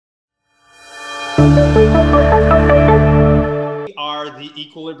We are the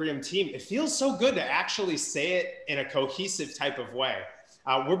Equilibrium team. It feels so good to actually say it in a cohesive type of way.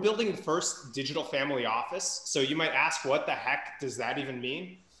 We're building the first digital family office. So you might ask, what the heck does that even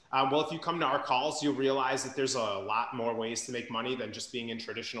mean? Well, if you come to our calls, you'll realize that there's a lot more ways to make money than just being in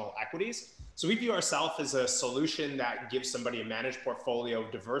traditional equities. So we view ourselves as a solution that gives somebody a managed portfolio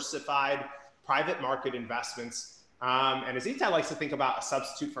of diversified private market investments. And as Itai likes to think about, a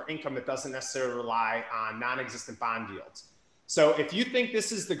substitute for income that doesn't necessarily rely on non-existent bond yields. So if you think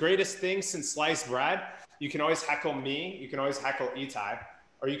this is the greatest thing since sliced bread, you can always heckle me, you can always heckle Itai,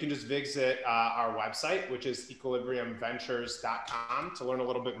 or you can just visit our website, which is equilibriumventures.com, to learn a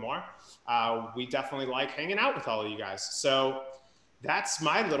little bit more. We definitely like hanging out with all of you guys. So that's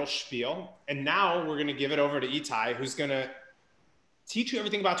my little spiel. And now we're gonna give it over to Itai, who's gonna teach you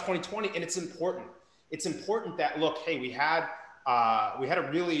everything about 2020, and it's important. It's important that, look, hey, we had a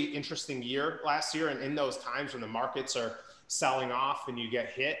really interesting year last year, and in those times when the markets are selling off and you get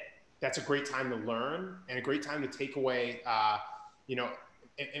hit, that's a great time to learn and a great time to take away,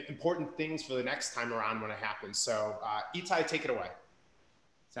 important things for the next time around when it happens. So Itai, take it away.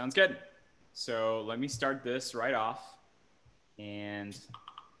 Sounds good. So let me start this right off. And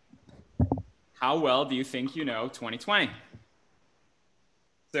how well do you think you know 2020?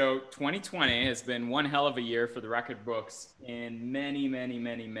 So 2020 has been one hell of a year for the record books in many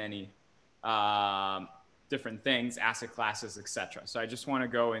different things, asset classes, etc. So I just want to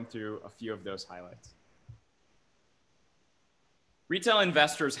go into a few of those highlights. Retail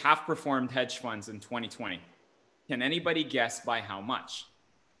investors have performed hedge funds in 2020. Can anybody guess by how much?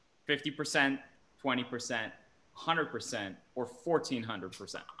 50%, 20%, 100%, or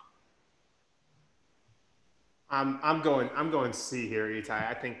 1,400%? I'm going C here, Itai.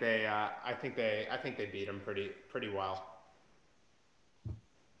 I think they beat them pretty well.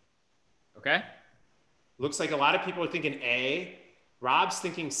 Okay. Looks like a lot of people are thinking A. Rob's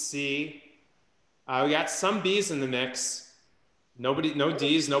thinking C. We got some B's in the mix. No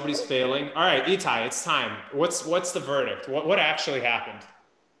D's. Nobody's failing. All right, Itai, it's time. What's the verdict? What actually happened?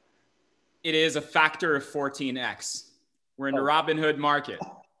 It is a factor of 14x. We're in the Robinhood market.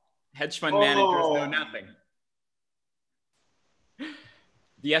 Hedge fund managers know nothing.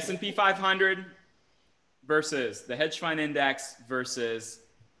 The S&P 500 versus the hedge fund index versus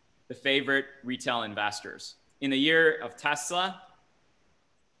the favorite retail investors. In a year of Tesla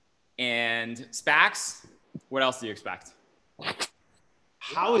and SPACs, what else do you expect?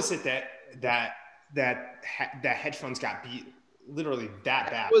 How is it that hedge funds got beat literally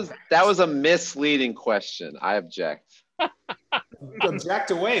that bad? That was a misleading question. I object. Object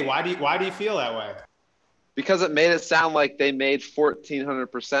away. Why do you feel that way? Because it made it sound like they made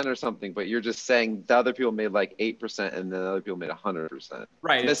 1,400% or something, but you're just saying the other people made like 8% and then other people made 100%.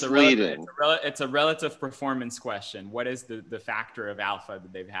 Right. It's misleading. It's a relative performance question. What is the factor of alpha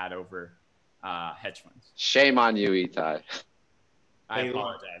that they've had over hedge funds? Shame on you, Itai. I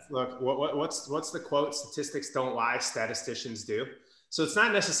apologize. Look, what's the quote? Statistics don't lie, statisticians do. So it's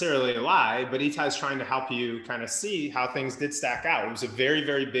not necessarily a lie, but Itai's trying to help you kind of see how things did stack out. It was a very,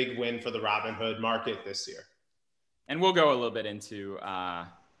 very big win for the Robinhood market this year. And we'll go a little bit into how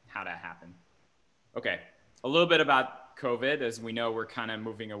that happened. Okay, a little bit about COVID. As we know, we're kind of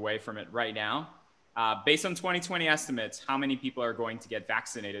moving away from it right now. Based on 2020 estimates, how many people are going to get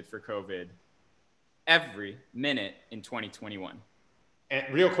vaccinated for COVID every minute in 2021? And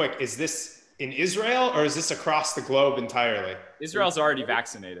real quick, is this in Israel or is this across the globe entirely? Israel's already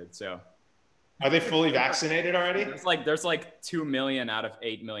vaccinated, so. Are they fully vaccinated already? There's like 2 million out of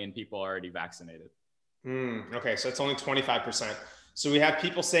 8 million people already vaccinated. Okay, so it's only 25%. So we have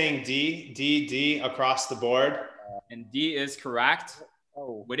people saying D across the board. And D is correct.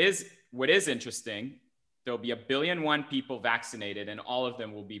 What is interesting, there'll be 1.1 billion people vaccinated, and all of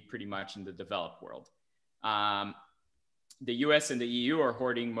them will be pretty much in the developed world. The US and the EU are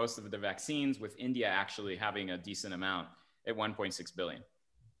hoarding most of the vaccines, with India actually having a decent amount at 1.6 billion.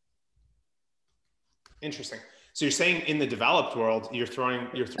 Interesting. So you're saying in the developed world, you're throwing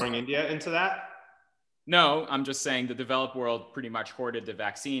India into that? No, I'm just saying the developed world pretty much hoarded the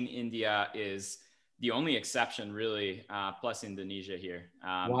vaccine. India is the only exception, really, plus Indonesia here.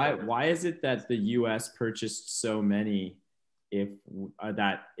 Why is it that the US purchased so many if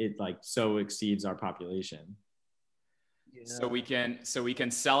that it like so exceeds our population? Yeah. So we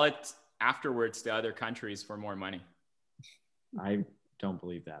can sell it afterwards to other countries for more money. I don't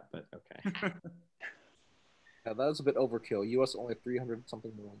believe that, but okay. Yeah, that was a bit overkill. US only 300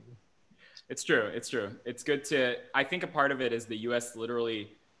 something million. It's true. It's good to, I think a part of it is the US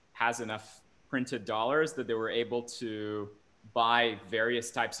literally has enough printed dollars that they were able to buy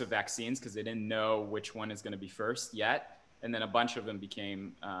various types of vaccines because they didn't know which one is going to be first yet. And then a bunch of them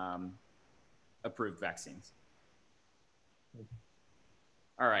became approved vaccines.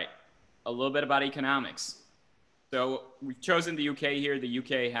 All right, a little bit about economics. So we've chosen the UK here. The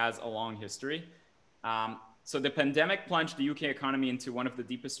UK has a long history. So the pandemic plunged the UK economy into one of the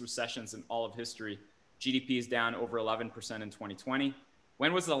deepest recessions in all of history. GDP is down over 11% in 2020.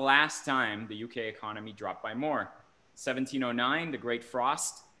 When was the last time the UK economy dropped by more? 1709, the Great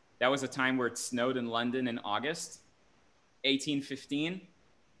Frost. That was a time where it snowed in London in August. 1815,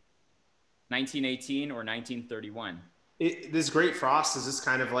 1918, or 1931. This Great Frost, is this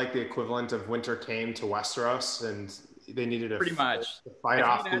kind of like the equivalent of winter came to Westeros and they needed to Pretty much fight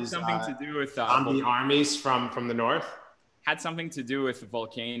off it had these something to do with zombie armies from the north? had something to do with a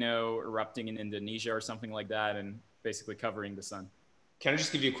volcano erupting in Indonesia or something like that and basically covering the sun. Can I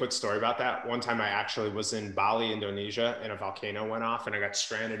just give you a quick story about that? One time I actually was in Bali, Indonesia, and a volcano went off and I got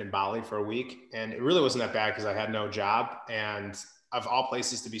stranded in Bali for a week. And it really wasn't that bad because I had no job. And of all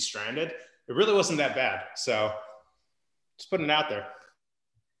places to be stranded, it really wasn't that bad. So just putting it out there.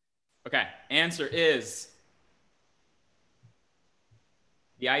 Okay, answer is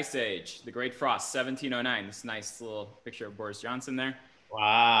the Ice Age, the Great Frost, 1709. This nice little picture of Boris Johnson there.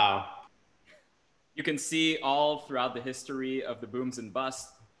 Wow. You can see all throughout the history of the booms and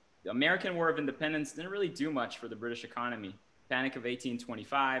busts, the American War of Independence didn't really do much for the British economy. Panic of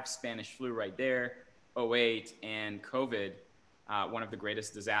 1825, Spanish flu right there, 08, and COVID, one of the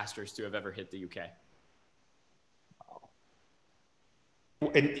greatest disasters to have ever hit the UK.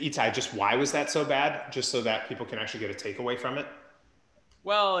 And Itai, just why was that so bad? Just so that people can actually get a takeaway from it?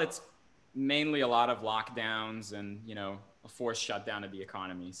 Well, it's mainly a lot of lockdowns and, a forced shutdown of the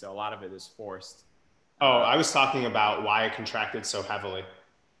economy. So a lot of it is forced. Oh, I was talking about why it contracted so heavily.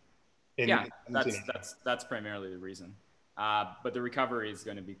 Yeah, that's primarily the reason. But the recovery is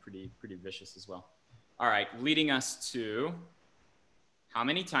going to be pretty vicious as well. All right, leading us to how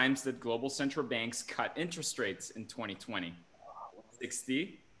many times did global central banks cut interest rates in 2020?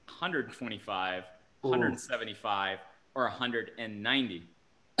 60, 125, 175, or 190?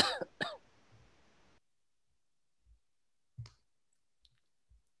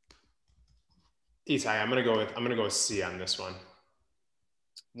 Itai, I'm gonna go with C on this one.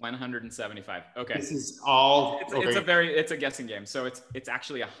 175. Okay. This is all. It's a guessing game. So it's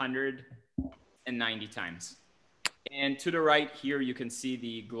actually 190 times. And to the right here, you can see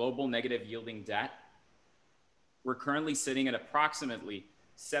the global negative yielding debt. We're currently sitting at approximately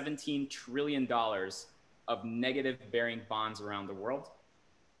 $17 trillion of negative bearing bonds around the world.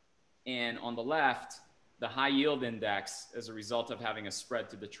 And on the left, the high yield index, as a result of having a spread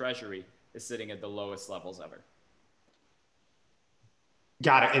to the treasury, is sitting at the lowest levels ever.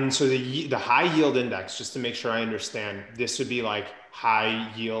 Got it. And so the high yield index, just to make sure I understand, this would be like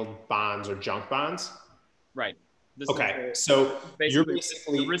high yield bonds or junk bonds? Right. So you're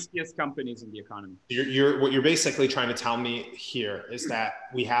basically the riskiest companies in the economy. What you're basically trying to tell me here is that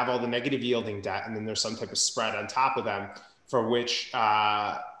we have all the negative yielding debt, and then there's some type of spread on top of them for which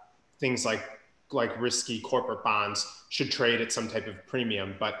things like risky corporate bonds should trade at some type of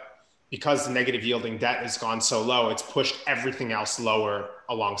premium. But because the negative yielding debt has gone so low, it's pushed everything else lower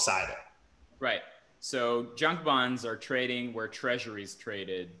alongside it. Right. So junk bonds are trading where treasuries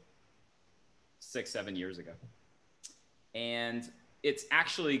traded 6-7 years ago. And it's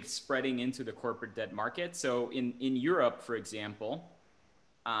actually spreading into the corporate debt market. So in Europe, for example,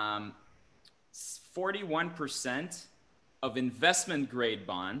 41% of investment grade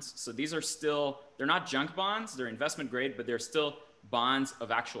bonds. So these are still, they're not junk bonds, they're investment grade, but they're still bonds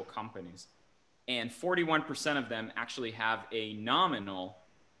of actual companies. And 41% of them actually have a nominal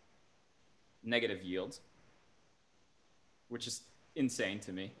negative yield, which is insane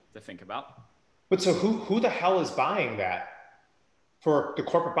to me to think about. But so who the hell is buying that for the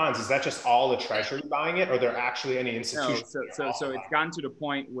corporate bonds? Is that just all the treasury buying it, or are there actually any institutions? No, so it's gotten to the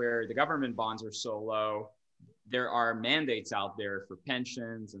point where the government bonds are so low. There are mandates out there for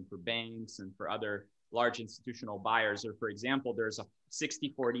pensions and for banks and for other large institutional buyers. Or for example, there's a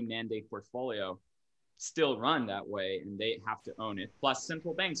 60-40 mandate portfolio still run that way, and they have to own it. Plus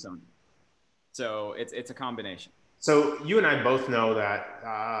central banks own it. So it's a combination. So you and I both know that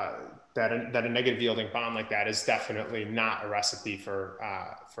that a negative yielding bond like that is definitely not a recipe for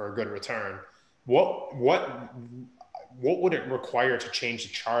a good return. What would it require to change the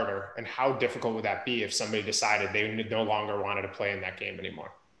charter, and how difficult would that be if somebody decided they no longer wanted to play in that game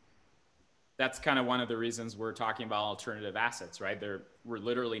anymore? That's kind of one of the reasons we're talking about alternative assets, right? We're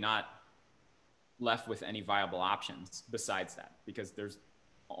literally not left with any viable options besides that, because there's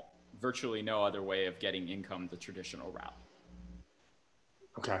virtually no other way of getting income the traditional route.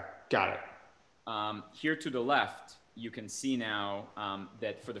 Okay, got it. Here to the left, you can see now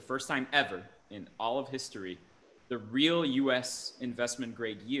that for the first time ever in all of history, the real US investment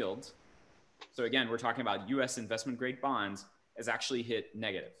grade yield, so again, we're talking about US investment grade bonds, has actually hit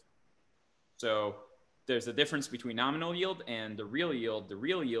negative. So there's a difference between nominal yield and the real yield. The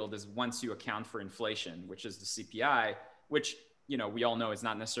real yield is once you account for inflation, which is the CPI, which we all know is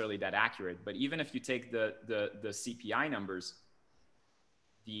not necessarily that accurate. But even if you take the CPI numbers,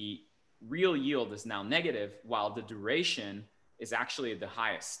 the real yield is now negative, while the duration is actually the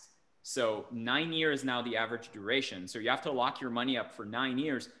highest. So 9 years is now the average duration. So you have to lock your money up for 9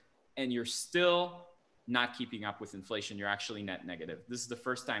 years, and you're still not keeping up with inflation. You're actually net negative. This is the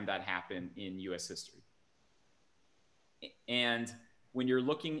first time that happened in US history. And when you're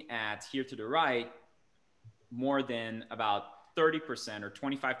looking at here to the right, more than about 30% or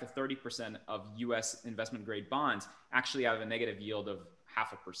 25 to 30% of US investment grade bonds actually have a negative yield of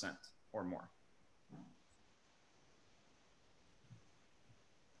 0.5% or more.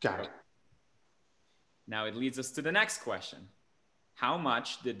 Got it. Now it leads us to the next question. How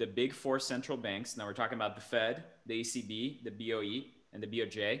much did the big four central banks, now we're talking about the Fed, the ECB, the BOE, and the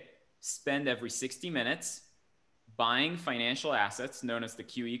BOJ, spend every 60 minutes buying financial assets known as the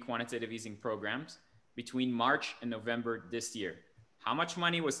QE quantitative easing programs between March and November this year? How much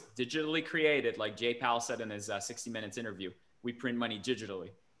money was digitally created, like Jay Powell said in his 60 Minutes interview? We print money digitally.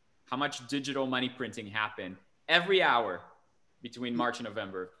 How much digital money printing happened every hour between March and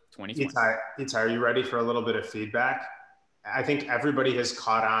November 2020? Itai, are you ready for a little bit of feedback? I think everybody has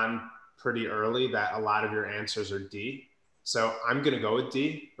caught on pretty early that a lot of your answers are D. So I'm going to go with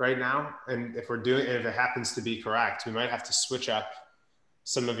D right now. And if it happens to be correct, we might have to switch up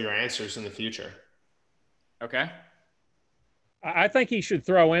some of your answers in the future. Okay. I think he should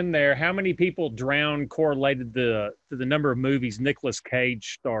throw in there how many people drowned correlated to the number of movies Nicolas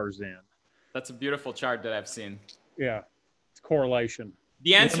Cage stars in. That's a beautiful chart that I've seen. Yeah, it's correlation.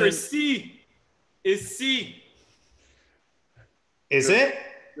 The answer is C. Is C. Is it?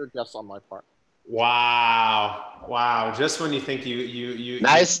 Your guess on my part. Wow. Just when you think you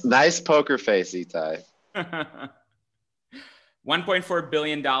Nice poker face, Itai. $1.4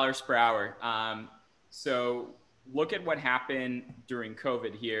 billion per hour. So look at what happened during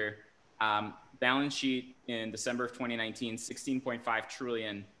COVID here. Balance sheet in December of 2019, 16.5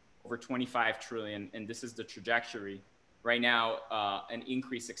 trillion, over 25 trillion. And this is the trajectory. Right now, an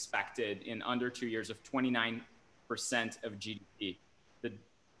increase expected in under 2 years of 29% of GDP. The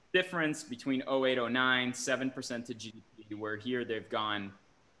difference between 08, 09, 7% to GDP, where here they've gone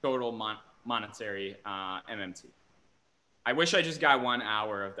total monetary MMT. I wish I just got 1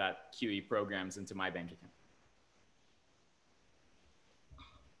 hour of that QE programs into my bank account.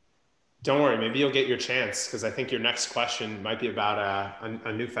 Don't worry, maybe you'll get your chance, because I think your next question might be about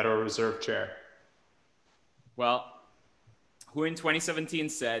a new Federal Reserve chair. Well, who in 2017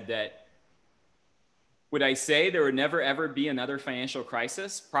 said that, would I say there would never ever be another financial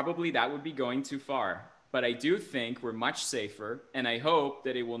crisis? Probably that would be going too far. But I do think we're much safer, and I hope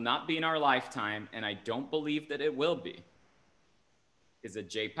that it will not be in our lifetime, and I don't believe that it will be. Is it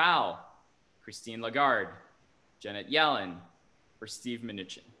Jay Powell, Christine Lagarde, Janet Yellen, or Steve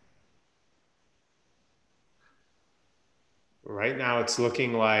Mnuchin? Right now, it's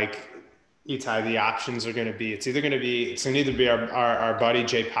looking like, Itai, the options are going to be, it's going to either be our buddy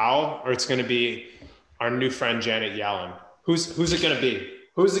Jay Powell, or it's going to be our new friend Janet Yellen. Who's it going to be?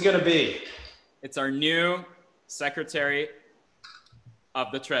 Who's it going to be? It's our new Secretary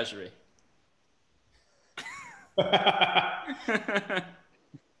of the Treasury.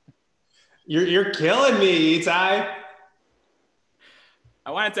 You're killing me, Itai.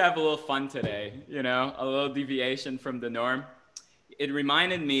 I wanted to have a little fun today, a little deviation from the norm. It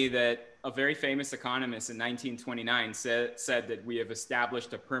reminded me that a very famous economist in 1929 said that we have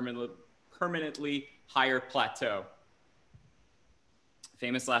established a permanently higher plateau.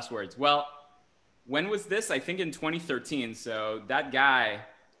 Famous last words. Well, when was this? I think in 2013. So that guy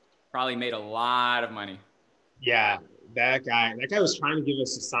probably made a lot of money. Yeah, that guy was trying to give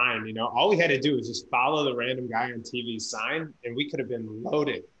us a sign. All we had to do was just follow the random guy on TV's sign, and we could have been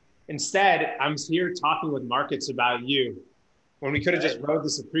loaded. Instead, I'm here talking with markets about you, when we could have just rode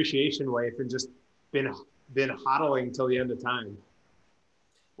this appreciation wave and just been hodling till the end of time.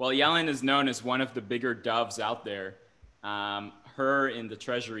 Well, Yellen is known as one of the bigger doves out there. Her in the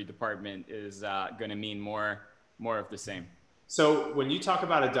Treasury Department is going to mean more of the same. So when you talk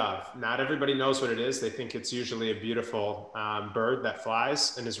about a dove, not everybody knows what it is. They think it's usually a beautiful bird that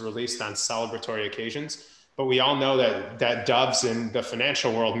flies and is released on celebratory occasions. But we all know that doves in the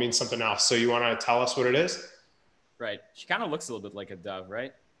financial world mean something else. So you want to tell us what it is? Right. She kind of looks a little bit like a dove,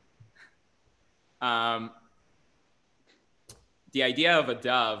 right? The idea of a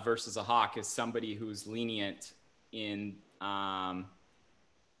dove versus a hawk is somebody who's lenient in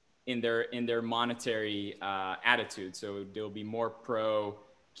their monetary attitude. So they'll be more pro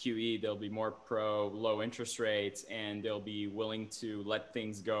QE, they'll be more pro low interest rates, and they'll be willing to let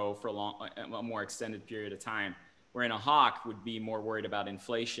things go for a more extended period of time. Wherein a hawk would be more worried about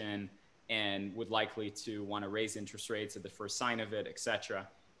inflation and would likely to want to raise interest rates at the first sign of it, etc.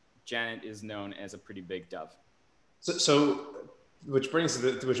 Janet is known as a pretty big dove. So which begs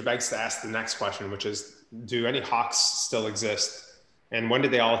to ask the next question, which is, do any hawks still exist? And when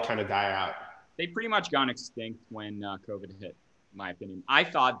did they all kind of die out? They pretty much gone extinct when COVID hit, in my opinion. I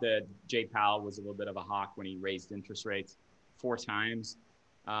thought that Jay Powell was a little bit of a hawk when he raised interest rates 4 times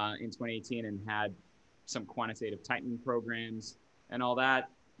in 2018 and had some quantitative tightening programs and all that,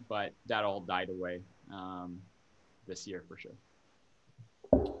 but that all died away this year for sure.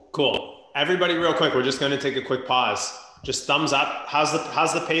 Cool. Everybody, real quick, we're just going to take a quick pause. Just thumbs up. How's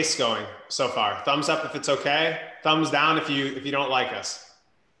the pace going so far? Thumbs up if it's okay. Thumbs down if you don't like us.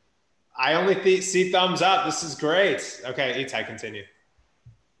 I only see thumbs up. This is great. Okay, Itai, continue.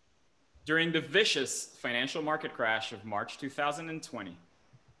 During the vicious financial market crash of March 2020,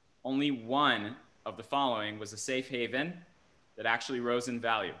 only one of the following was a safe haven that actually rose in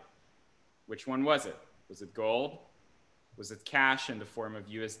value. Which one was it? Was it gold? Was it cash in the form of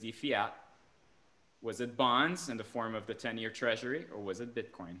USD fiat? Was it bonds in the form of the 10-year treasury, or was it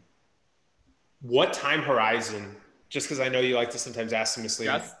Bitcoin? What time horizon? Just because I know you like to sometimes ask some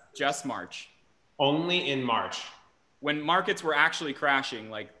misleading. Just March. Only in March. When markets were actually crashing,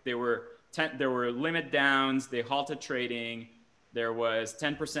 like there were limit downs, they halted trading, there was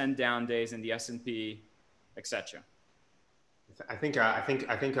 10% down days in the S&P, etc. I think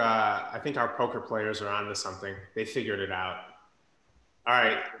our poker players are onto something. They figured it out. All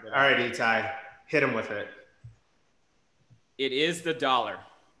right, Itai, hit him with it. It is the dollar.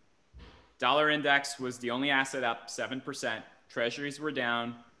 Dollar index was the only asset up 7%. Treasuries were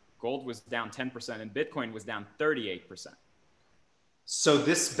down. Gold was down 10%, and Bitcoin was down 38%. So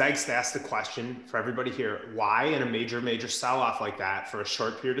this begs to ask the question for everybody here: why, in a major sell-off like that for a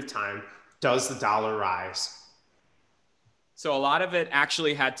short period of time, does the dollar rise? So a lot of it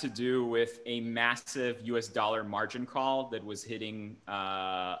actually had to do with a massive US dollar margin call that was hitting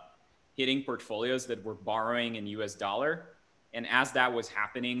portfolios that were borrowing in US dollar. And as that was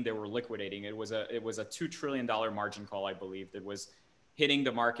happening, they were liquidating. It was a $2 trillion margin call, I believe, that was hitting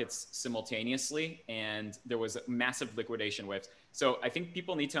the markets simultaneously. And there was massive liquidation waves. So I think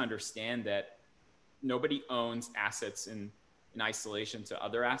people need to understand that nobody owns assets in isolation to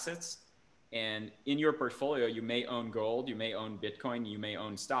other assets. And in your portfolio, you may own gold, you may own Bitcoin, you may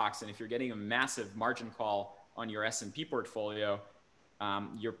own stocks. And if you're getting a massive margin call on your S&P portfolio,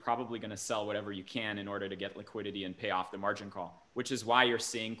 you're probably going to sell whatever you can in order to get liquidity and pay off the margin call, which is why you're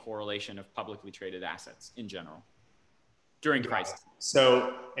seeing correlation of publicly traded assets in general during crisis.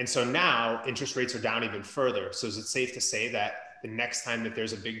 So now interest rates are down even further. So is it safe to say that the next time that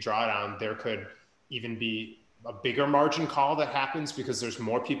there's a big drawdown, there could even be a bigger margin call that happens because there's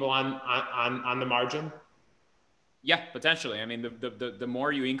more people on the margin? Yeah, potentially. I mean, the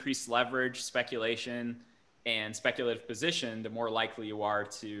more you increase leverage, speculation, and speculative position, the more likely you are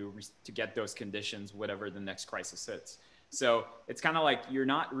to get those conditions, whatever the next crisis hits. So it's kind of like you're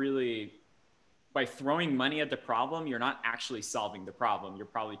not really, by throwing money at the problem, you're not actually solving the problem. You're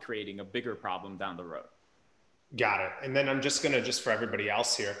probably creating a bigger problem down the road. Got it. And then I'm just for everybody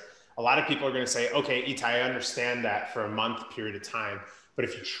else here, a lot of people are going to say, okay, Itai, I understand that for a month period of time, but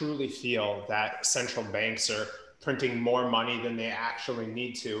if you truly feel that central banks are printing more money than they actually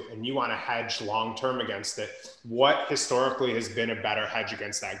need to, and you want to hedge long-term against it, what historically has been a better hedge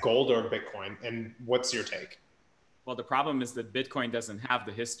against that, gold or Bitcoin? And what's your take? Well, the problem is that Bitcoin doesn't have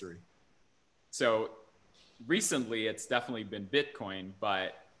the history. So recently it's definitely been Bitcoin,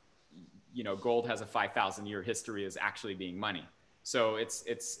 but gold has a 5,000-year history as actually being money. So it's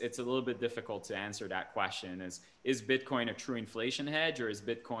a little bit difficult to answer that question. Is Bitcoin a true inflation hedge, or is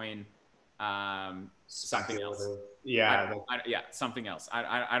Bitcoin something else? Yeah. Something else.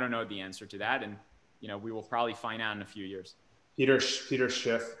 I don't know the answer to that. And, we will probably find out in a few years. Peter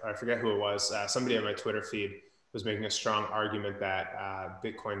Schiff, I forget who it was. Somebody on my Twitter feed was making a strong argument that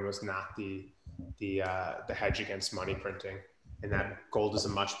Bitcoin was not the hedge against money printing, and that gold is a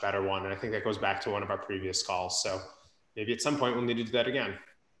much better one. And I think that goes back to one of our previous calls. So maybe at some point we'll need to do that again.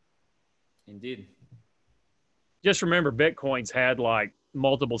 Indeed. Just remember, Bitcoin's had like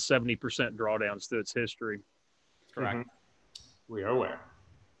multiple 70% drawdowns through its history. Correct. Mm-hmm. We are aware.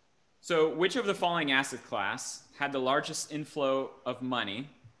 So which of the following asset class had the largest inflow of money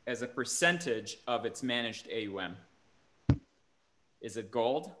as a percentage of its managed AUM? Is it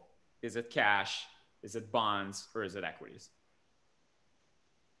gold? Is it cash? Is it bonds? Or is it equities?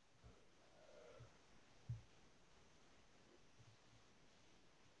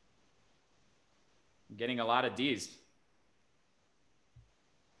 I'm getting a lot of D's.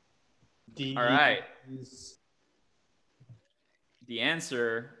 All right. The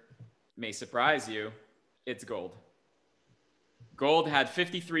answer may surprise you. It's gold. Gold had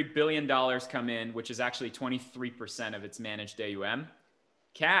 $53 billion come in, which is actually 23% of its managed AUM.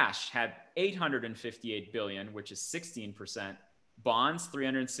 Cash had $858 billion, which is 16%. Bonds,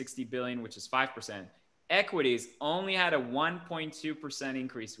 $360 billion, which is 5%. Equities only had a 1.2%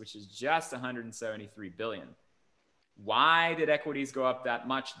 increase, which is just $173 billion. Why did equities go up that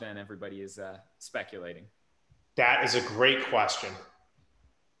much then? Everybody is speculating. That is a great question.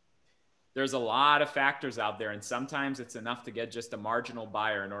 There's a lot of factors out there, and sometimes it's enough to get just a marginal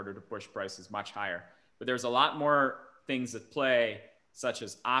buyer in order to push prices much higher. But there's a lot more things at play, such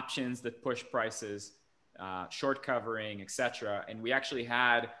as options that push prices, short covering, etc. And we actually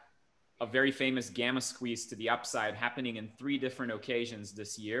had a very famous gamma squeeze to the upside happening in 3 different occasions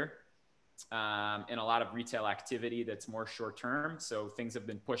this year, and a lot of retail activity that's more short term. So things have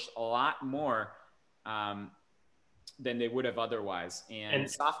been pushed a lot more than they would have otherwise. And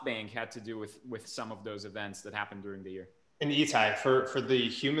SoftBank had to do with some of those events that happened during the year. And Itai, for the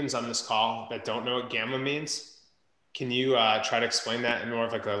humans on this call that don't know what gamma means, can you try to explain that in more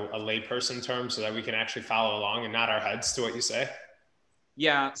of like a layperson term so that we can actually follow along and nod our heads to what you say?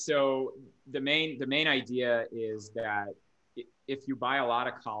 Yeah. So the main idea is that if you buy a lot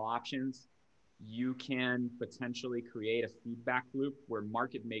of call options, you can potentially create a feedback loop where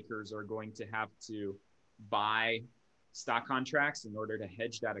market makers are going to have to buy stock contracts in order to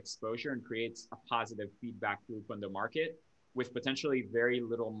hedge that exposure, and creates a positive feedback loop on the market with potentially very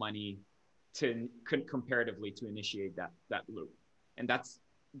little money to comparatively to initiate that loop. And that's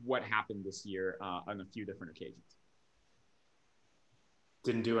what happened this year on a few different occasions.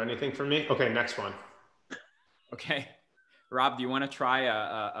 Didn't do anything for me. Okay, next one. Okay. Rob, do you want to try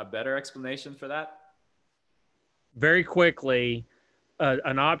a better explanation for that? Very quickly,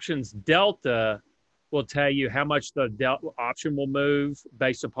 an option's delta will tell you how much the option will move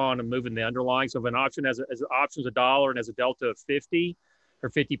based upon a move in the underlying. So if an option has an option's $1 and has a delta of 50 or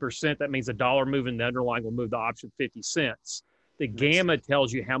 50%, that means a dollar move in the underlying will move the option 50 cents. The gamma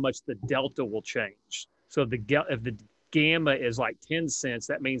tells you how much the delta will change. So if the gamma is like 10 cents,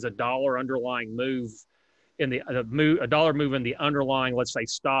 that means $1 underlying move in a dollar move in the underlying, let's say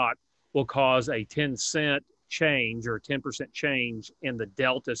stock, will cause a 10-cent change or 10% change in the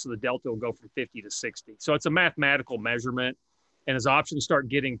delta. So the delta will go from 50 to 60. So it's a mathematical measurement. And as options start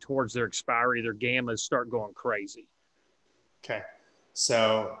getting towards their expiry, their gammas start going crazy. Okay.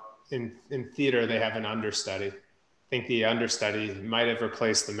 So in theater, they have an understudy. I think the understudy might have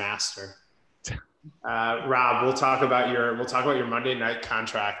replaced the master. Rob, we'll talk about your Monday night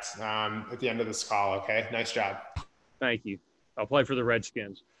contract at the end of this call. Okay. Nice job. Thank you. I'll play for the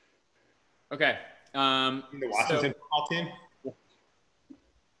Redskins. Okay. The Washington football team.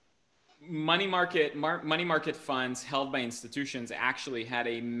 Money market funds held by institutions actually had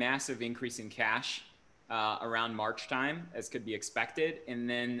a massive increase in cash around March time, as could be expected. And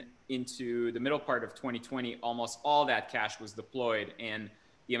then into the middle part of 2020, almost all that cash was deployed, and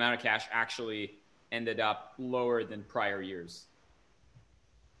the amount of cash actually ended up lower than prior years.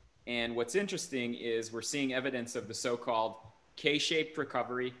 And what's interesting is we're seeing evidence of the so-called K-shaped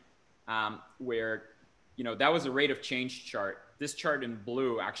recovery, where, that was a rate of change chart. This chart in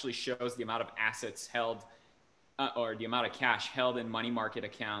blue actually shows the amount of assets held or the amount of cash held in money market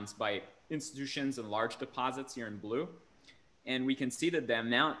accounts by institutions and large deposits here in blue. And we can see that the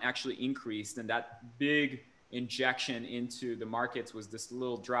amount actually increased, and that big injection into the markets was this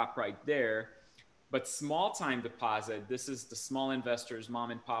little drop right there. But small time deposit, this is the small investors,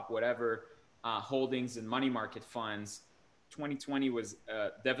 mom and pop, whatever, holdings in money market funds. 2020 was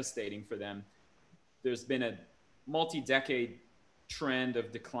devastating for them. There's been a multi-decade trend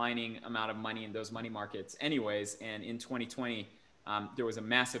of declining amount of money in those money markets anyways. And in 2020, there was a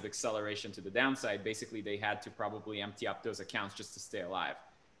massive acceleration to the downside. Basically, they had to probably empty up those accounts just to stay alive,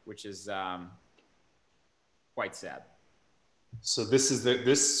 which is quite sad. So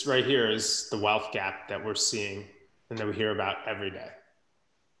this right here is the wealth gap that we're seeing and that we hear about every day.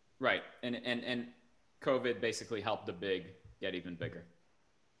 Right. And COVID basically helped the big get even bigger.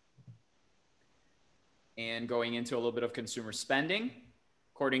 And going into a little bit of consumer spending,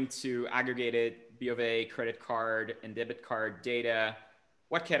 according to aggregated B of A credit card and debit card data,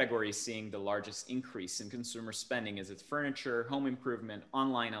 What category is seeing the largest increase in consumer spending? Is it furniture, home improvement,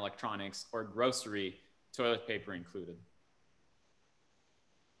 online electronics, or grocery, toilet paper included?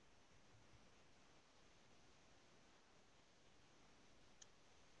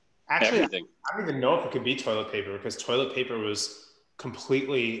 Actually, Everything. I don't even know if it could be toilet paper because toilet paper was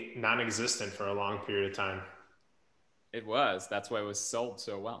completely non-existent for a long period of time. It was. That's why it was sold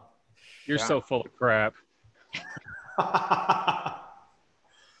so well. You're Yeah. so full of crap.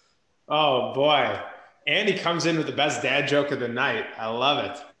 Oh boy. Andy comes in with the best dad joke of the night. I love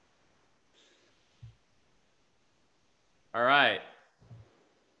it. All right.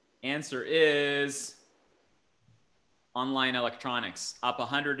 Answer is online electronics, up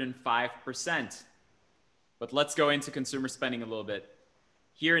 105%. But let's go into consumer spending a little bit.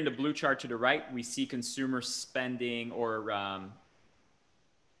 Here in the blue chart to the right, we see consumer spending, or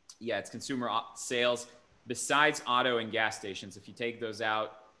it's consumer sales besides auto and gas stations. If you take those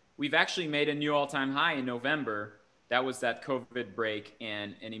out, we've actually made a new all-time high in November. That was that COVID break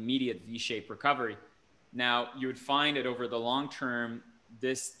and an immediate V-shaped recovery. Now, you would find that over the long term,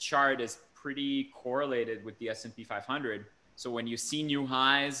 this chart is pretty correlated with the S&P 500. So when you see new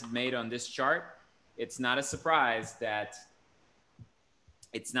highs made on this chart, it's not a surprise that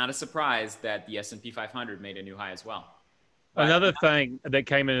the S&P 500 made a new high as well. But another thing that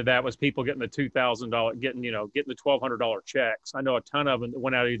came into that was people getting the $2,000, getting the $1,200 checks. I know a ton of them that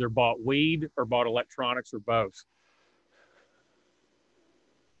went out, either bought weed or bought electronics or both.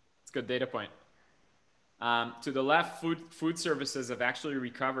 It's a good data point. To the left, food services have actually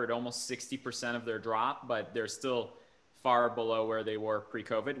recovered almost 60% of their drop, but they're still far below where they were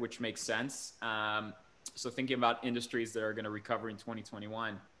pre-COVID, which makes sense. So thinking about industries that are going to recover in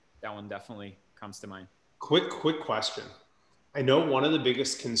 2021, that one definitely comes to mind. Quick question. I know one of the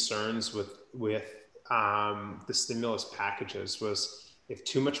biggest concerns with the stimulus packages was if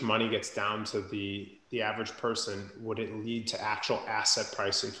too much money gets down to the average person, would it lead to actual asset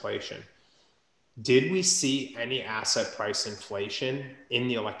price inflation? Did we see any asset price inflation in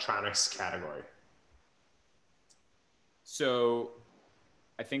the electronics category? So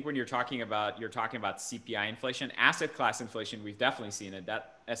I think when you're talking about CPI inflation, asset class inflation, we've definitely seen it.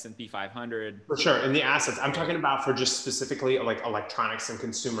 That S&P 500. For sure, in the assets. I'm talking about for just specifically like electronics and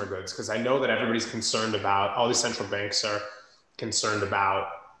consumer goods, because I know that everybody's concerned about, all the central banks are concerned about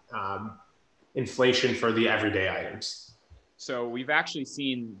inflation for the everyday items. So we've actually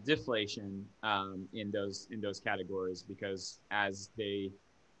seen deflation in those categories, because as they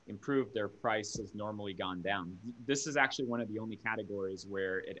improve, their price has normally gone down. This is actually one of the only categories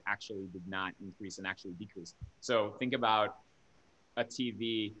where it actually did not increase and actually decreased. So think about a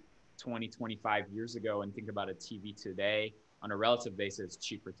TV 20, 25 years ago and think about a TV today. On a relative basis, it's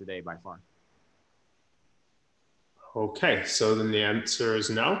cheaper today by far. Okay, so then the answer is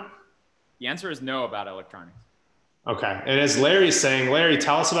no? The answer is no about electronics. Okay, and as Larry's saying, Larry,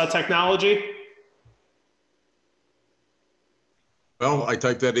 tell us about technology. Well, I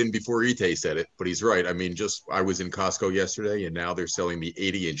typed that in before Ite said it, but he's right. I mean, I was in Costco yesterday, and now they're selling me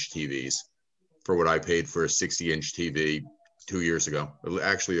 80-inch TVs for what I paid for a 60-inch TV 2 years ago.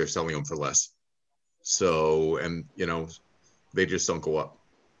 Actually, they're selling them for less. So, and they just don't go up.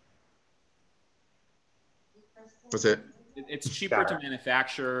 That's it. It's cheaper to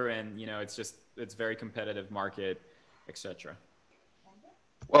manufacture, and it's very competitive market, etc.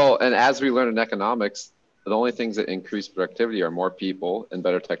 Well, and as we learn in economics, the only things that increase productivity are more people and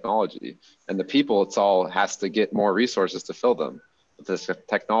better technology. And the people, it's all has to get more resources to fill them. But this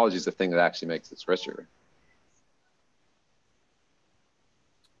technology is the thing that actually makes us richer.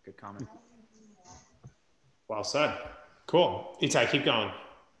 Good comment. Well said. Cool. Itai, keep going.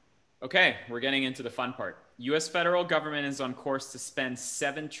 Okay, we're getting into the fun part. U.S. federal government is on course to spend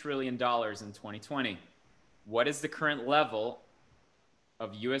 $7 trillion in 2020. What is the current level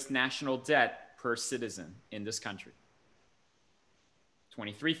of U.S. national debt per citizen in this country?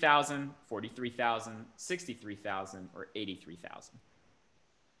 23,000, 43,000, 63,000, or 83,000?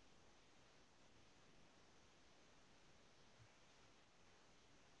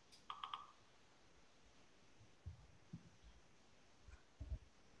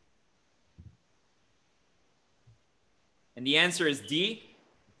 And the answer is D,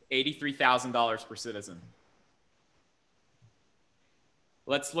 $83,000 per citizen.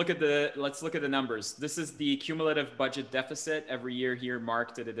 Let's look at the numbers. This is the cumulative budget deficit every year here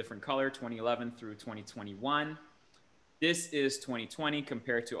marked at a different color, 2011 through 2021. This is 2020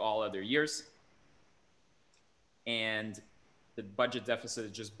 compared to all other years. And the budget deficit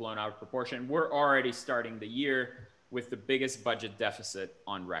is just blown out of proportion. We're already starting the year with the biggest budget deficit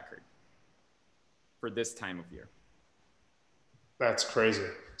on record for this time of year. That's crazy.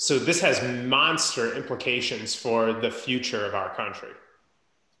 So this has monster implications for the future of our country.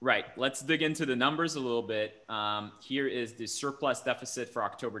 Right. Let's dig into the numbers a little bit. Here is the surplus deficit for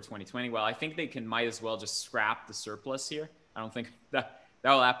October 2020. Well, I think they might as well just scrap the surplus here. I don't think that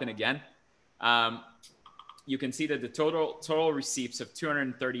will happen again. You can see that the total receipts of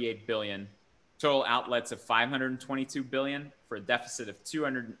 238 billion, total outlets of 522 billion for a deficit of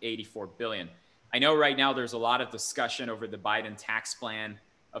 284 billion. I know right now there's a lot of discussion over the Biden tax plan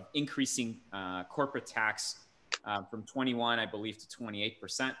of increasing corporate tax from 21, I believe, to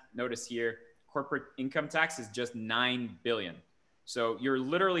 28%. Notice here, corporate income tax is just 9 billion. So you're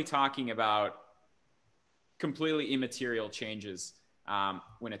literally talking about completely immaterial changes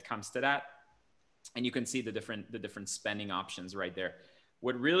when it comes to that. And you can see the different spending options right there.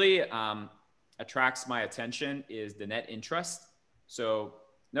 What really attracts my attention is the net interest. So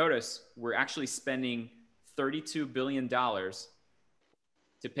notice we're actually spending $32 billion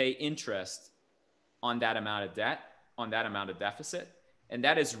to pay interest on that amount of debt, on that amount of deficit. And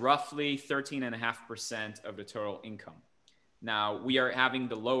that is roughly 13.5% of the total income. Now, we are having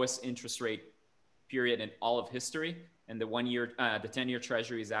the lowest interest rate period in all of history. And the 10-year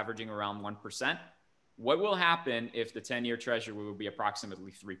treasury is averaging around 1%. What will happen if the 10-year treasury will be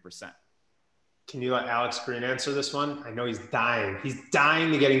approximately 3%? Can you let Alex Green answer this one? I know he's dying. He's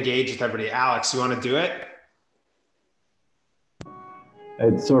dying to get engaged with everybody. Alex, you want to do it?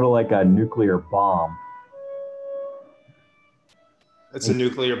 It's sort of like a nuclear bomb. It's a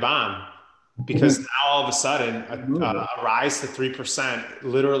nuclear bomb because now all of a sudden a rise to 3%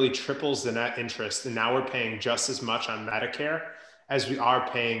 literally triples the net interest. And now we're paying just as much on Medicare as we are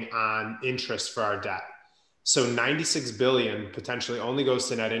paying on interest for our debt. So 96 billion potentially only goes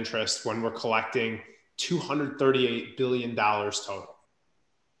to net interest when we're collecting $238 billion total.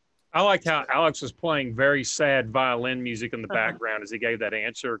 I liked how Alex was playing very sad violin music in the background as he gave that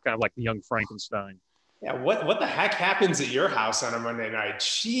answer, kind of like the Young Frankenstein. Yeah, what the heck happens at your house on a Monday night?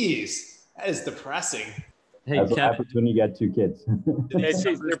 Jeez, that is depressing. Hey, That's what Kevin, happens when you get two kids.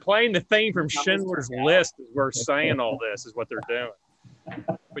 They're playing the theme from Schindler's List as we're saying all this is what they're doing.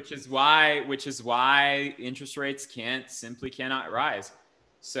 Which is why interest rates cannot rise.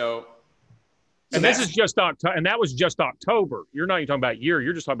 So and this is just October, and that was just October. You're not even talking about year.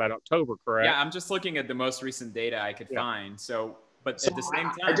 You're just talking about October, correct? Yeah, I'm just looking at the most recent data I could find. So, but at the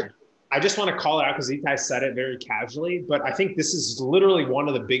same time, I just want to call it out because Equi said it very casually, but I think this is literally one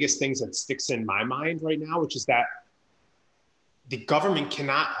of the biggest things that sticks in my mind right now, which is that the government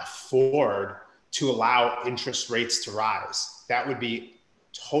cannot afford to allow interest rates to rise. That would be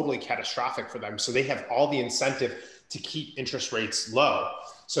totally catastrophic for them. So they have all the incentive to keep interest rates low.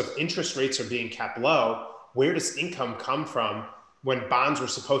 So if interest rates are being kept low, where does income come from when bonds were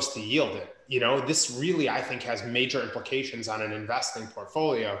supposed to yield it? You know, this really, I think, has major implications on an investing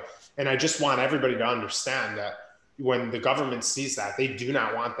portfolio. And I just want everybody to understand that when the government sees that, they do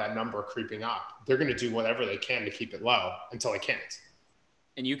not want that number creeping up. They're going to do whatever they can to keep it low until they can't.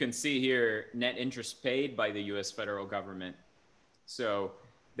 And you can see here net interest paid by the US federal government. So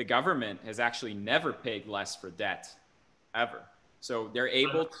the government has actually never paid less for debt ever. So they're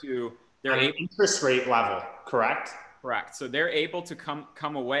able to interest rate level, correct? Correct. So they're able to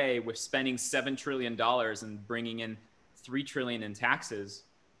come away with spending $7 trillion and bringing in $3 trillion in taxes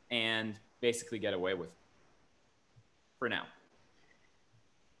and basically get away with it for now.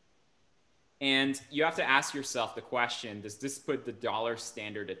 And you have to ask yourself the question, does this put the dollar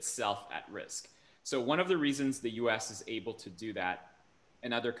standard itself at risk? So one of the reasons the US is able to do that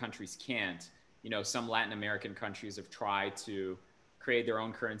and other countries can't, you know, some Latin American countries have tried to create their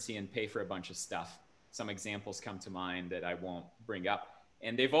own currency and pay for a bunch of stuff. Some examples come to mind that I won't bring up,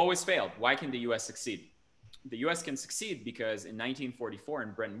 and they've always failed. Why can the US succeed? The US can succeed because in 1944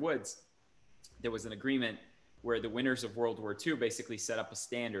 in Bretton Woods, there was an agreement where the winners of World War II basically set up a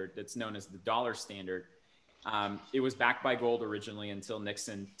standard that's known as the dollar standard. It was backed by gold originally until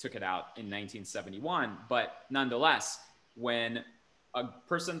Nixon took it out in 1971. But nonetheless, when a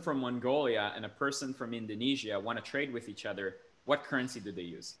person from Mongolia and a person from Indonesia want to trade with each other, what currency do they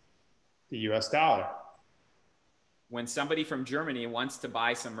use? The US dollar. When somebody from Germany wants to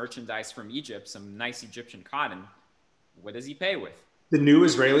buy some merchandise from Egypt, some nice Egyptian cotton, what does he pay with? The new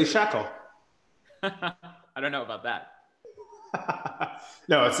Israeli shekel. I don't know about that.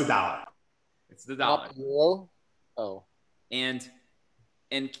 No, it's the dollar. It's the dollar. Not euro? Oh. And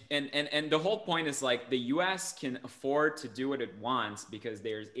the whole point is like the US can afford to do what it wants because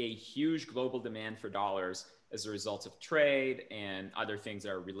there's a huge global demand for dollars as a result of trade and other things that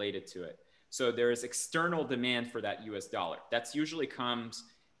are related to it. So there is external demand for that US dollar. That's usually comes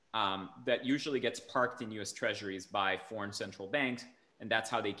that usually gets parked in US Treasuries by foreign central banks. And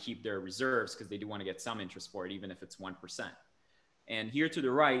that's how they keep their reserves, because they do want to get some interest for it, even if it's 1%. And here to the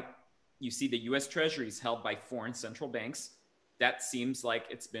right, you see the US Treasuries held by foreign central banks. That seems like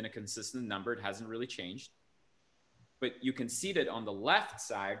it's been a consistent number. It hasn't really changed. But you can see that on the left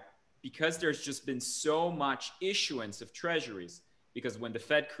side, because there's just been so much issuance of treasuries, because when the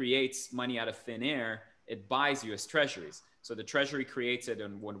Fed creates money out of thin air, it buys US Treasuries. So the Treasury creates it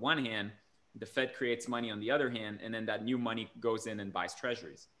on one hand, the Fed creates money on the other hand, and then that new money goes in and buys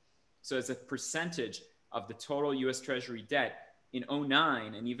treasuries. So as a percentage of the total US Treasury debt in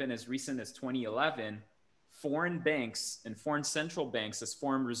 2009, and even as recent as 2011, foreign banks and foreign central banks as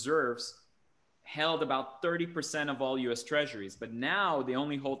foreign reserves held about 30% of all US Treasuries, but now they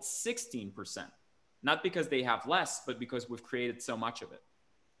only hold 16%. Not because they have less, but because we've created so much of it.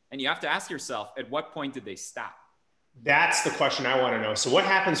 And you have to ask yourself, at what point did they stop? That's the question I want to know. So what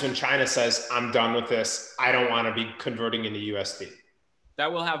happens when China says, I'm done with this, I don't want to be converting into USD?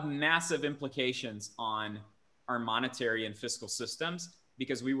 That will have massive implications on our monetary and fiscal systems,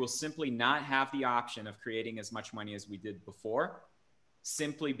 because we will simply not have the option of creating as much money as we did before,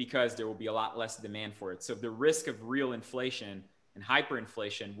 simply because there will be a lot less demand for it. So the risk of real inflation and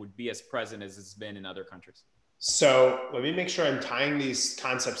hyperinflation would be as present as it's been in other countries. So let me make sure I'm tying these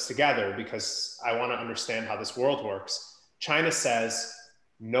concepts together, because I want to understand how this world works. China says,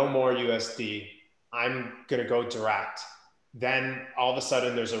 no more USD. I'm going to go direct. Then all of a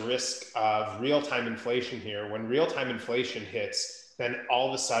sudden there's a risk of real-time inflation here. When real-time inflation hits, then all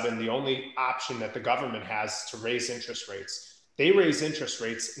of a sudden the only option that the government has to raise interest rates. They raise interest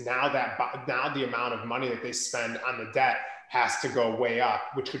rates. Now the amount of money that they spend on the debt has to go way up,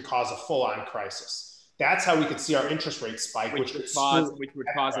 which could cause a full-on crisis. That's how we could see our interest rates spike, which would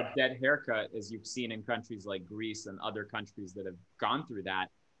cause a debt haircut, as you've seen in countries like Greece and other countries that have gone through that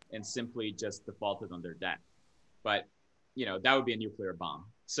and simply just defaulted on their debt. But that would be a nuclear bomb.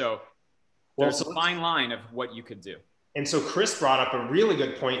 So there's a fine line of what you could do. And so Chris brought up a really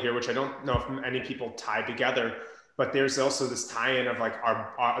good point here, which I don't know if any people tie together, but there's also this tie-in of like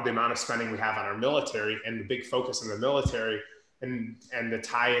the amount of spending we have on our military and the big focus on the military and the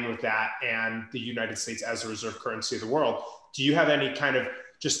tie-in with that and the United States as a reserve currency of the world. Do you have any kind of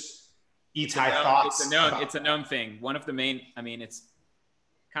just thoughts? It's a known thing. One of the main, it's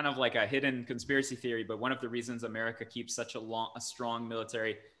kind of like a hidden conspiracy theory, but one of the reasons America keeps such a strong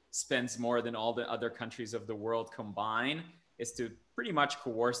military, spends more than all the other countries of the world combined, is to pretty much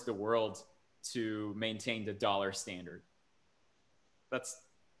coerce the world to maintain the dollar standard.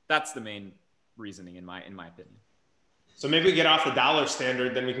 That's the main reasoning in my opinion. So maybe we get off the dollar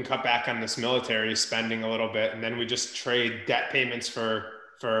standard, then we can cut back on this military spending a little bit, and then we just trade debt payments for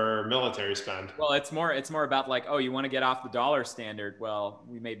military spend. Well, it's more about like, oh, you want to get off the dollar standard? Well,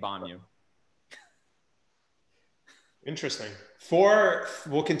 we may bomb you. Interesting.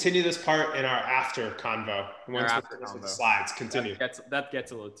 We'll continue this part in our after convo. Once we're finished with the slides, continue. That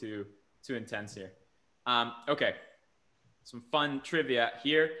gets a little too intense here. Okay, some fun trivia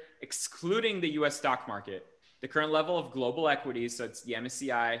here. Excluding the U.S. stock market, the current level of global equities, so it's the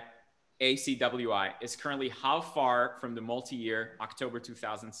MSCI ACWI, is currently how far from the multi-year October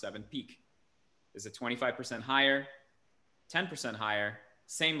 2007 peak? Is it 25% higher, 10% higher,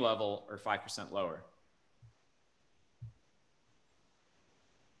 same level, or 5% lower?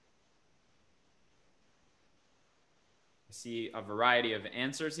 I see a variety of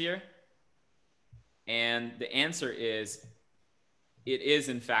answers here. And the answer is, it is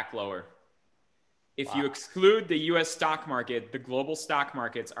in fact lower. If you exclude the US stock market, the global stock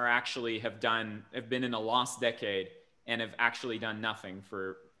markets have been in a lost decade and have actually done nothing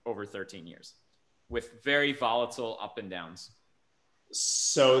for over 13 years with very volatile up and downs.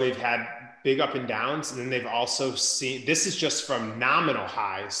 So they've had big up and downs, and then they've also seen, this is just from nominal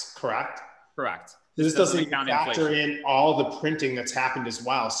highs, correct? Correct. This doesn't factor in all the printing that's happened as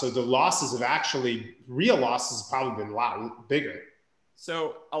well. So the losses real losses have probably been a lot bigger.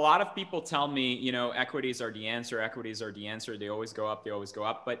 So a lot of people tell me, equities are the answer. Equities are the answer. They always go up. They always go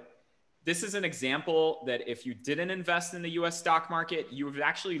up. But this is an example that if you didn't invest in the US stock market, you've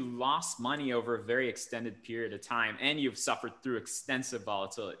actually lost money over a very extended period of time, and you've suffered through extensive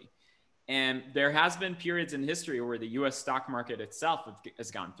volatility. And there has been periods in history where the US stock market itself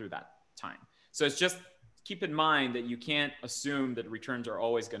has gone through that time. So it's just keep in mind that you can't assume that returns are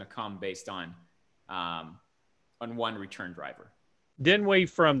always going to come based on one return driver. Didn't we,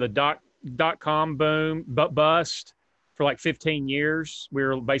 from the dot-com boom bust for like 15 years, we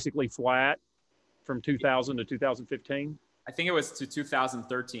were basically flat from 2000 to 2015? I think it was to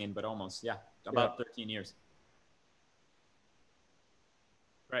 2013, but almost, yeah, about 13 years.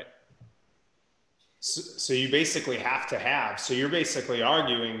 Right. So you basically have to have, so you're basically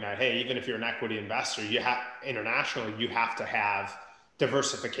arguing that, hey, even if you're an equity investor, you have internationally, you have to have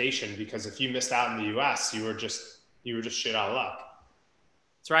diversification, because if you missed out in the US, you were just shit out of luck.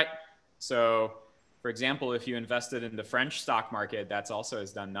 That's right. So for example, if you invested in the French stock market, that's also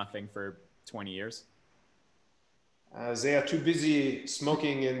has done nothing for 20 years. They are too busy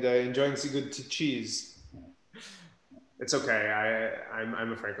smoking and enjoying the good cheese. It's okay.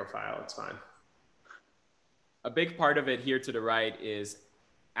 I'm a Francophile. It's fine. A big part of it here to the right is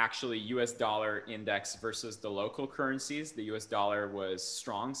actually US dollar index versus the local currencies. The US dollar was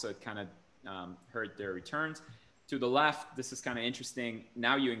strong, so it kind of hurt their returns. To the left, this is kind of interesting.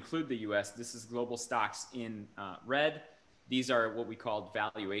 Now you include the US. This is global stocks in red. These are what we call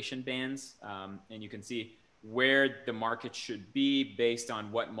valuation bands. And you can see where the market should be based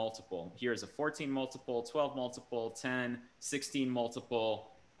on what multiple. Here's a 14 multiple, 12 multiple, 10, 16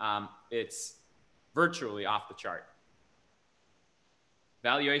 multiple. It's virtually off the chart.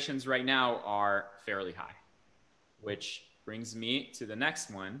 Valuations right now are fairly high, which brings me to the next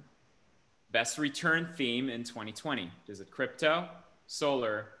one. Best return theme in 2020. Is it crypto,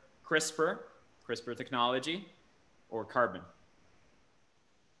 solar, CRISPR technology, or carbon?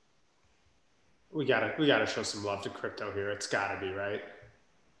 We gotta show some love to crypto here. It's gotta be, right?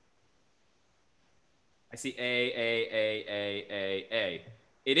 I see A.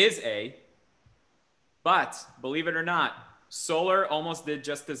 It is A, but believe it or not, solar almost did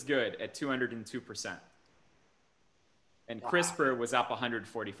just as good at 202%. And CRISPR was up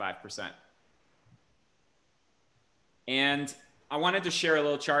 145%. And I wanted to share a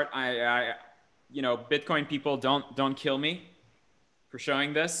little chart. You know, Bitcoin people, don't kill me for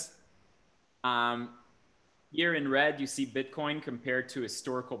showing this. Here in red, you see Bitcoin compared to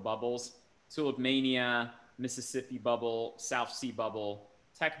historical bubbles: Tulip Mania, Mississippi bubble, South Sea bubble,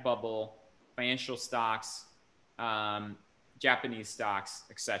 tech bubble, financial stocks, Japanese stocks,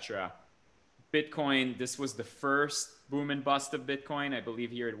 etc. Bitcoin, this was the first boom and bust of Bitcoin. I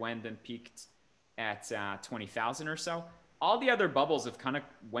believe here it went and peaked at 20,000 or so. All the other bubbles have kind of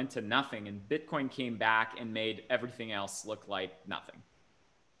went to nothing, and Bitcoin came back and made everything else look like nothing,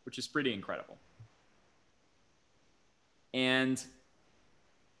 which is pretty incredible. And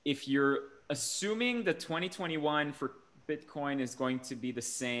if you're assuming that 2021 for Bitcoin is going to be the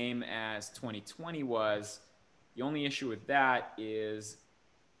same as 2020 was, the only issue with that is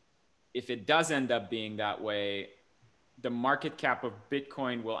if it does end up being that way, the market cap of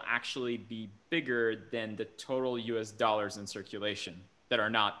Bitcoin will actually be bigger than the total US dollars in circulation that are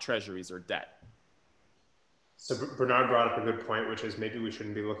not treasuries or debt. So Bernard brought up a good point, which is maybe we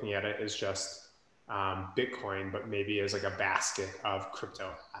shouldn't be looking at it as just Bitcoin, but maybe as like a basket of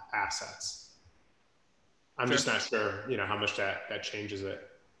crypto assets. I'm just not sure, you know, how much that changes it.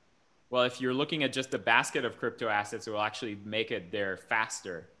 Well, if you're looking at just a basket of crypto assets, it will actually make it there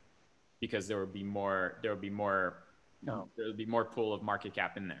faster, because there will be more pool of market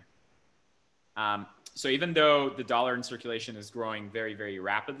cap in there. So even though the dollar in circulation is growing very, very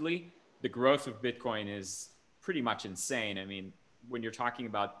rapidly, the growth of Bitcoin is pretty much insane. I mean, when you're talking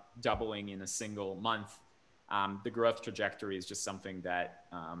about doubling in a single month, the growth trajectory is just something that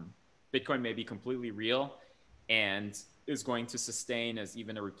Bitcoin may be completely real and is going to sustain as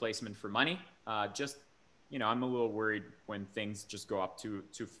even a replacement for money. Just, you know, I'm a little worried when things just go up too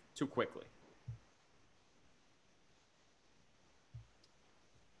quickly.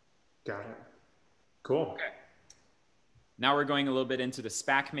 Got it. Cool. Okay. Now we're going a little bit into the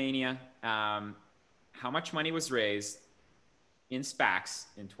SPAC mania. How much money was raised in SPACs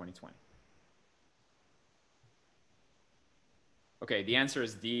in 2020? Okay, the answer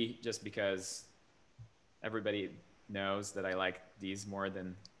is D, just because everybody knows that I like D's more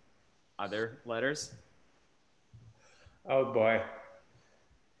than other letters. Oh boy.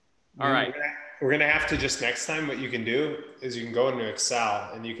 All right. We're gonna have to just next time, what you can do is you can go into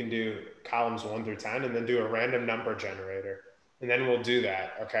Excel and you can do columns 1 through 10 and then do a random number generator. And then we'll do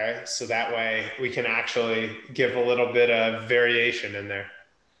that, okay? So that way we can actually give a little bit of variation in there.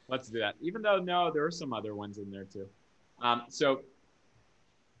 Let's do that. Even though, no, there are some other ones in there too. So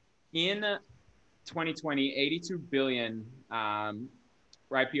in 2020, 82 billion were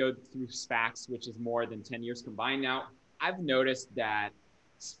IPO'd through SPACs, which is more than 10 years combined. Now, I've noticed that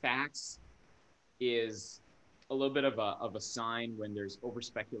SPACs is a little bit of a sign when there's over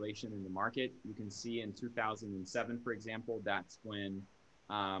speculation in the market. You can see in 2007, for example, that's when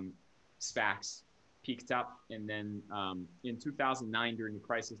SPACs peaked up. And then in 2009, during the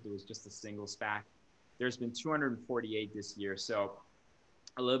crisis, there was just a single SPAC. There's been 248 this year. So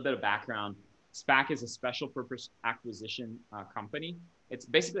a little bit of background. SPAC is a special purpose acquisition company It's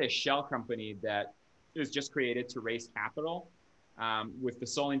basically a shell company that is just created to raise capital with the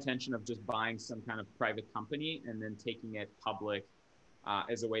sole intention of just buying some kind of private company and then taking it public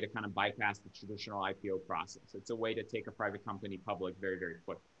as a way to kind of bypass the traditional IPO process. It's a way to take a private company public very, very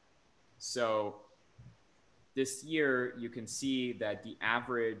quickly. So this year, you can see that the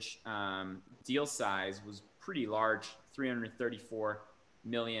average deal size was pretty large, 334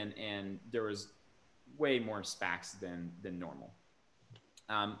 million, and there was way more SPACs than normal.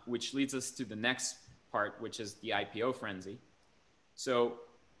 Which leads us to the next part, which is the IPO frenzy. So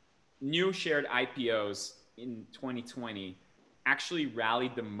new shared IPOs in 2020 actually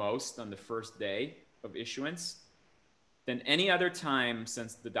rallied the most on the first day of issuance than any other time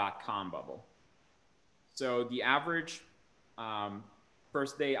since the dot-com bubble. So the average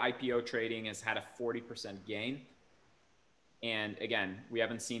first day IPO trading has had a 40% gain. And again, we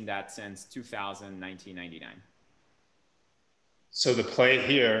haven't seen that since 1999. So the play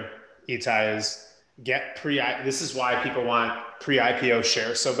here, Itai, is this is why people want pre-IPO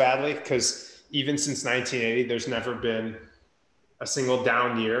shares so badly, because even since 1980, there's never been a single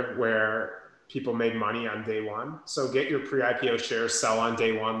down year where people made money on day one. So get your pre-IPO shares, sell on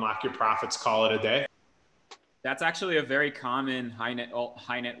day one, lock your profits, call it a day. That's actually a very common high net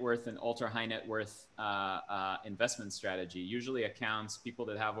worth and ultra high net worth investment strategy. Usually accounts, people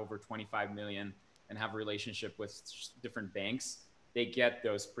that have over 25 million and have a relationship with different banks, they get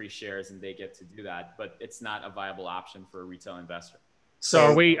those pre-shares and they get to do that, but it's not a viable option for a retail investor.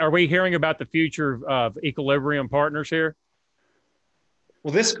 So are we hearing about the future of equilibrium partners here?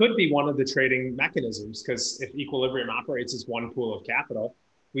 Well, this could be one of the trading mechanisms, because if equilibrium operates as one pool of capital,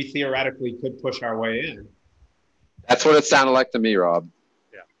 we theoretically could push our way in. That's what it sounded like to me, Rob.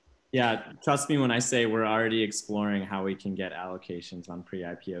 Yeah, trust me when I say we're already exploring how we can get allocations on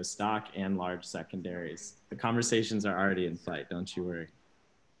pre-IPO stock and large secondaries. The conversations are already in flight, don't you worry.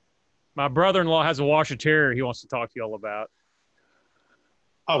 My brother-in-law has a washer terrier he wants to talk to you all about.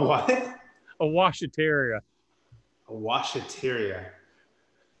 A what? A washer terrier. A washateria.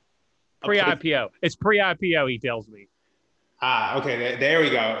 Pre-IPO. It's pre-IPO, he tells me. Okay, there we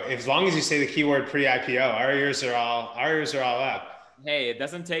go. As long as you say the keyword pre-IPO, our ears are all up. Hey, it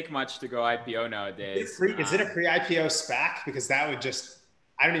doesn't take much to go IPO nowadays. Is it a pre-IPO SPAC? Because that would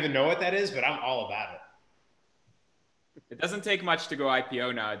I don't even know what that is, but I'm all about it. It doesn't take much to go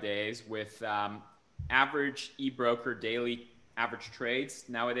IPO nowadays with average e-broker daily average trades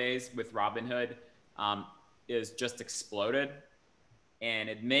nowadays with Robinhood is just exploded. And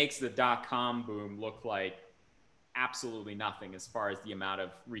it makes the dot-com boom look like absolutely nothing as far as the amount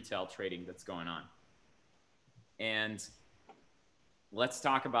of retail trading that's going on. And let's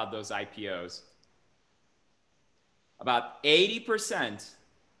talk about those IPOs. About 80%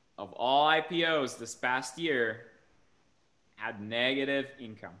 of all IPOs this past year had negative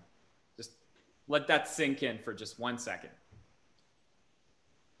income. Just let that sink in for just 1 second.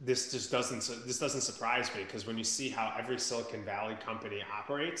 This doesn't surprise me, because when you see how every Silicon Valley company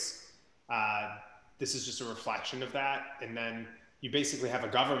operates, this is just a reflection of that. And then you basically have a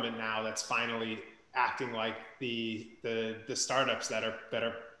government now that's finally acting like the startups that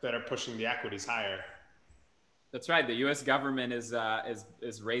are pushing the equities higher. That's right. The U.S. government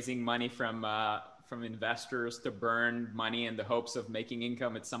is raising money from investors to burn money in the hopes of making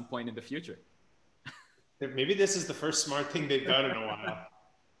income at some point in the future. Maybe this is the first smart thing they've done in a while.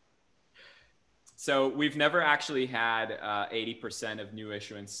 So we've never actually had 80% of new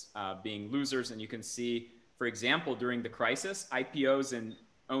issuance being losers. And you can see, for example, during the crisis, IPOs in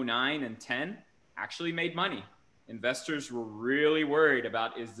 09 and 10 actually made money. Investors were really worried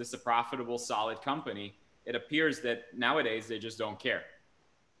about, is this a profitable, solid company? It appears that nowadays they just don't care.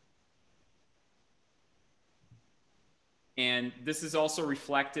 And this is also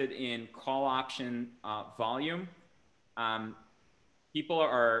reflected in call option volume. People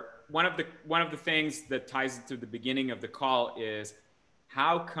are, one of the things that ties to the beginning of the call is,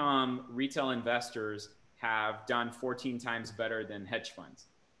 how come retail investors have done 14 times better than hedge funds?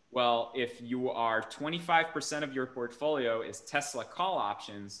 Well, if you are 25% of your portfolio is Tesla call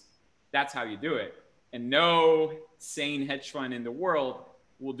options, that's how you do it. And no sane hedge fund in the world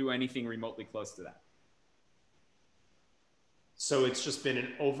will do anything remotely close to that. So it's just been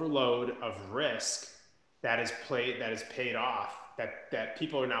an overload of risk that has paid off, that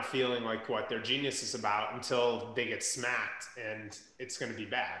people are now feeling like what their genius is about until they get smacked, and it's going to be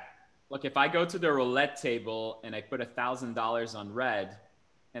bad. Look, if I go to the roulette table and I put $1,000 on red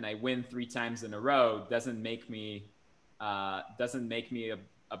and I win 3 times in a row, doesn't make me a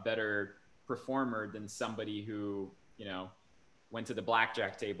better performer than somebody who, went to the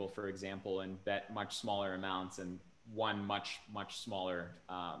blackjack table, for example, and bet much smaller amounts and won much smaller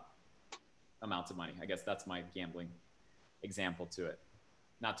amounts of money. I guess that's my gambling example to it.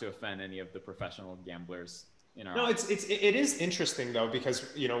 Not to offend any of the professional gamblers in our audience. It is interesting though,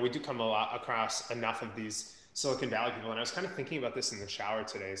 because we do come across enough of these Silicon Valley people, and I was kind of thinking about this in the shower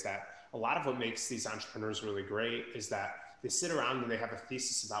today. Is that a lot of what makes these entrepreneurs really great is that they sit around and they have a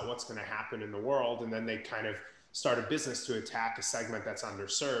thesis about what's going to happen in the world, and then they kind of start a business to attack a segment that's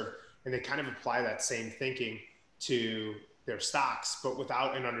underserved, and they kind of apply that same thinking to their stocks, but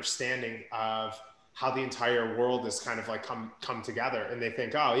without an understanding of how the entire world is kind of like come together. And they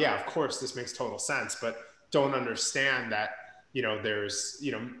think, oh yeah, of course this makes total sense, but don't understand that there's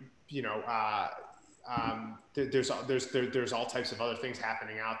there's all types of other things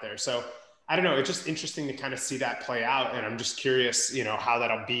happening out there. So I don't know, it's just interesting to kind of see that play out, and I'm just curious how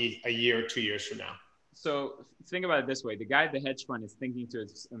that'll be a year or 2 years from now. So think about it this way. The guy at the hedge fund is thinking to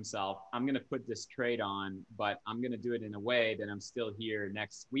himself, I'm going to put this trade on, but I'm going to do it in a way that I'm still here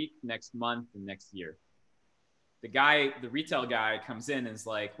next week, next month, and next year. The retail guy comes in and is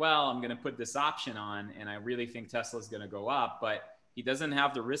like, well, I'm going to put this option on, and I really think Tesla's going to go up, but he doesn't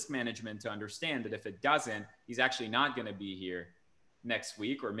have the risk management to understand that if it doesn't, he's actually not going to be here next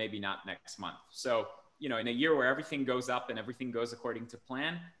week, or maybe not next month. So, in a year where everything goes up and everything goes according to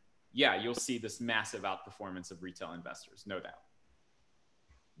plan, yeah, you'll see this massive outperformance of retail investors, no doubt.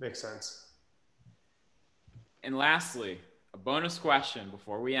 Makes sense. And lastly, a bonus question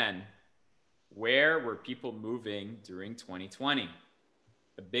before we end. Where were people moving during 2020?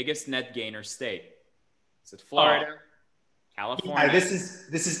 The biggest net gainer state. Is it Florida, California? Yeah, this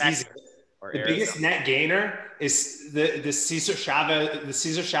is Texas, easy. Or The Arizona? biggest net gainer is the Cesar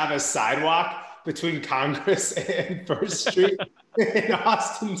Chavez sidewalk between Congress and First Street in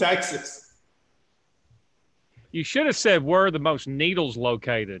Austin, Texas. You should have said where are the most needles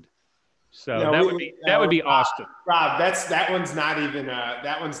located. So No, that would be Austin. Rob, that one's not even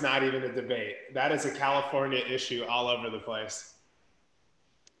a debate. That is a California issue all over the place.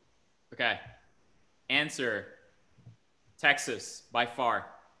 Okay. Answer: Texas by far.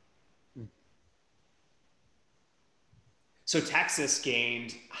 So Texas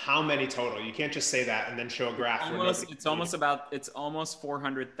gained how many total? You can't just say that and then show a graph. It's almost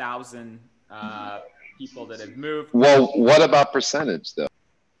 400,000 people that have moved. Well, what about percentage though?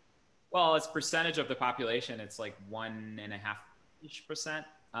 Well, it's percentage of the population. It's like 1.5%,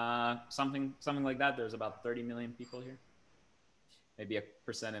 something like that. There's about 30 million people here. Maybe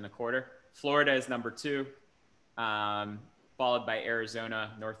 1.25%. Florida is number 2, followed by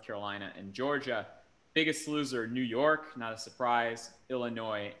Arizona, North Carolina, and Georgia. Biggest loser, New York, not a surprise,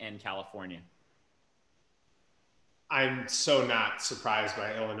 Illinois, and California. I'm so not surprised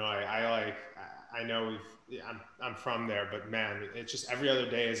by Illinois. I know I'm from there, but man, it's just every other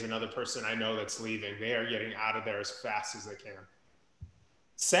day is another person I know that's leaving. They are getting out of there as fast as they can.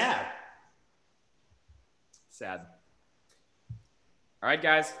 Sad. All right,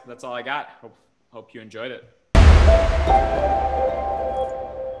 guys, that's all I got. Hope you enjoyed it.